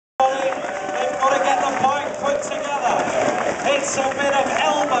get the bike put together. It's a bit of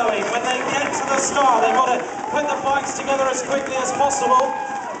elbowing when they get to the start. They've got to put the bikes together as quickly as possible.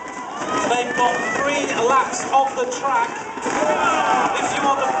 They've got 3 laps of the track. If you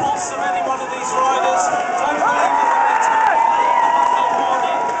are the boss of any one of these riders, don't believe it when they tell you on Monday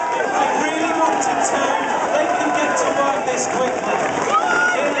morning. If they really wanted to, they can get to work this quickly.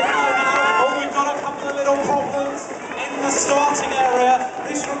 Here they go now. Oh, we've got a couple of little problems in the starting area.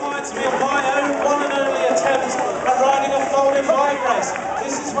 This reminds me of my own one and only attempt at riding a folding bike race.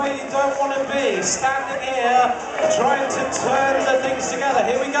 This is where you don't want to be, standing here, trying to turn the things together.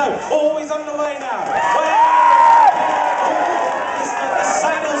 Here we go. Oh, he's underway now. The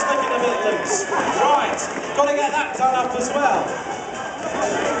saddle's looking a bit loose. Right, got to get that done up as well.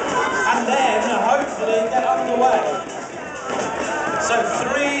 And then, hopefully, get underway. So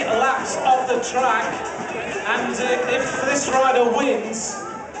 3 laps of the track, and if this rider wins,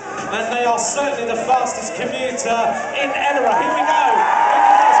 then they are certainly the fastest commuter in Edinburgh. Here we go.